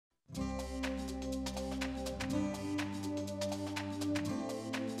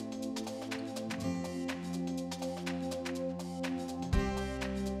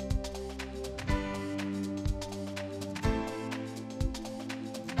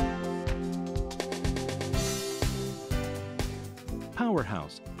Solar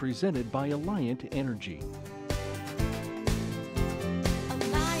House, presented by Alliant Energy.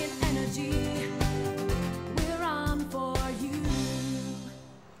 Alliant Energy, we're on for you.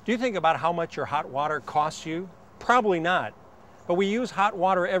 Do you think about how much your hot water costs you? Probably not. But we use hot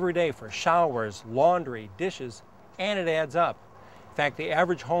water every day for showers, laundry, dishes, and it adds up. In fact, the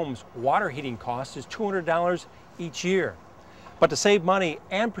average home's water heating cost is $200 each year. But to save money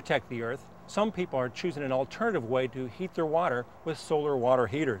and protect the earth, some people are choosing an alternative way to heat their water with solar water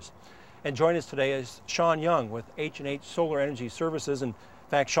heaters. And join us today is Sean Young with H&H Solar Energy Services. In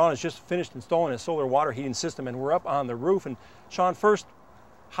fact, Sean has just finished installing a solar water heating system, and we're up on the roof. And Sean, first,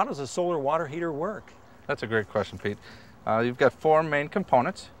 how does a solar water heater work? That's a great question, Pete. You've got four main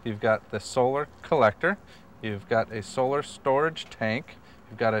components. You've got the solar collector, you've got a solar storage tank,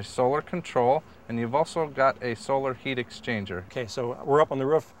 you've got a solar control, and you've also got a solar heat exchanger. Okay, so we're up on the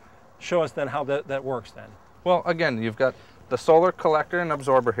roof. Show us then how that works then. Well, again, you've got the solar collector and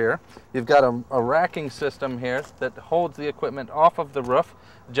absorber here. You've got a racking system here that holds the equipment off of the roof,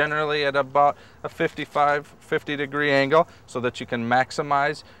 generally at about a 50 degree angle, so that you can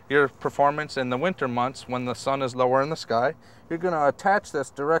maximize your performance in the winter months when the sun is lower in the sky. You're going to attach this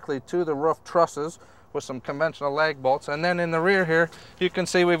directly to the roof trusses with some conventional lag bolts, and then in the rear here you can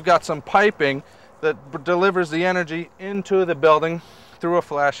see we've got some piping that delivers the energy into the building through a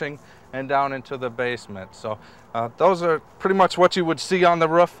flashing and down into the basement. So those are pretty much what you would see on the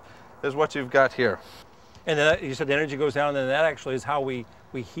roof is what you've got here. And then you said the energy goes down, and that actually is how we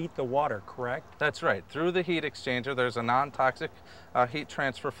heat the water, correct? That's right. Through the heat exchanger, there's a non-toxic heat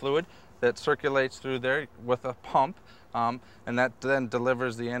transfer fluid that circulates through there with a pump, and that then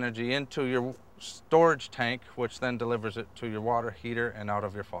delivers the energy into your storage tank, which then delivers it to your water heater and out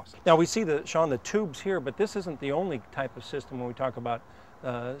of your faucet. Now we see, Sean, the tubes here, but this isn't the only type of system when we talk about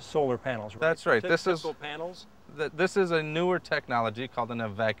solar panels, right? That's right. Typical panels? This is a newer technology called an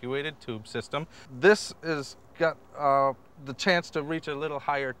evacuated tube system. This is got the chance to reach a little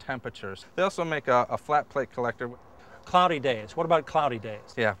higher temperatures. They also make a flat plate collector. Cloudy days. What about cloudy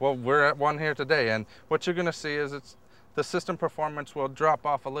days? Yeah, well, we're at one here today, and what you're going to see is the system performance will drop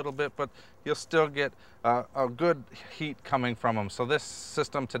off a little bit, but you'll still get a good heat coming from them. So this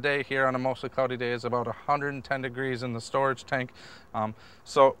system today here on a mostly cloudy day is about 110 degrees in the storage tank.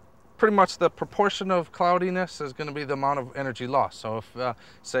 So pretty much the proportion of cloudiness is going to be the amount of energy lost. So if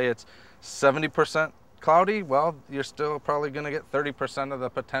say it's 70% cloudy, well, you're still probably going to get 30% of the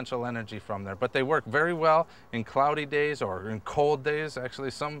potential energy from there. But they work very well in cloudy days or in cold days.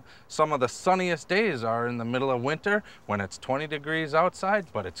 Actually, some of the sunniest days are in the middle of winter when it's 20 degrees outside,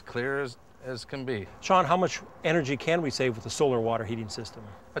 but it's clear as can be. Sean, how much energy can we save with a solar water heating system?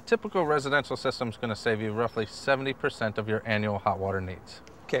 A typical residential system is going to save you roughly 70% of your annual hot water needs.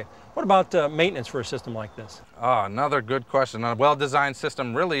 Okay, what about maintenance for a system like this? Another good question. A well-designed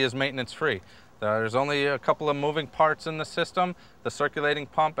system really is maintenance free. There's only a couple of moving parts in the system, the circulating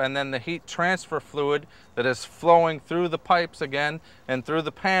pump and then the heat transfer fluid that is flowing through the pipes again and through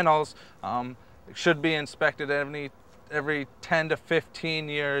the panels. Should be inspected every 10 to 15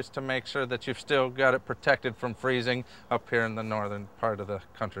 years to make sure that you've still got it protected from freezing up here in the northern part of the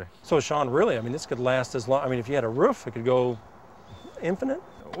country. So Sean, really, I mean, this could last as long, I mean, if you had a roof, it could go infinite?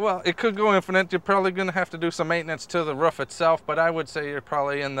 Well, it could go infinite. You're probably going to have to do some maintenance to the roof itself, but I would say you're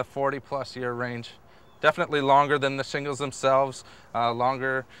probably in the 40+ year range. Definitely longer than the shingles themselves,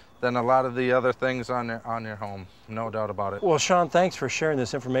 longer than a lot of the other things on your home, no doubt about it. Well, Sean, thanks for sharing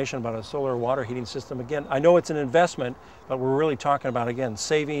this information about a solar water heating system. Again, I know it's an investment, but we're really talking about, again,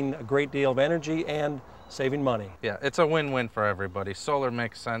 saving a great deal of energy and saving money. Yeah, it's a win-win for everybody. Solar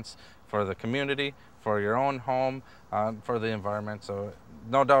makes sense for the community, for your own home, for the environment, so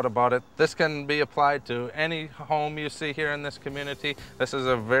no doubt about it. This can be applied to any home you see here in this community. This is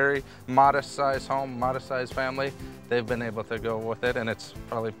a very modest-sized home, modest-sized family. They've been able to go with it, and it's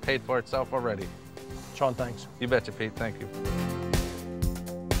probably paid for itself already. Sean, thanks. You betcha, Pete. Thank you.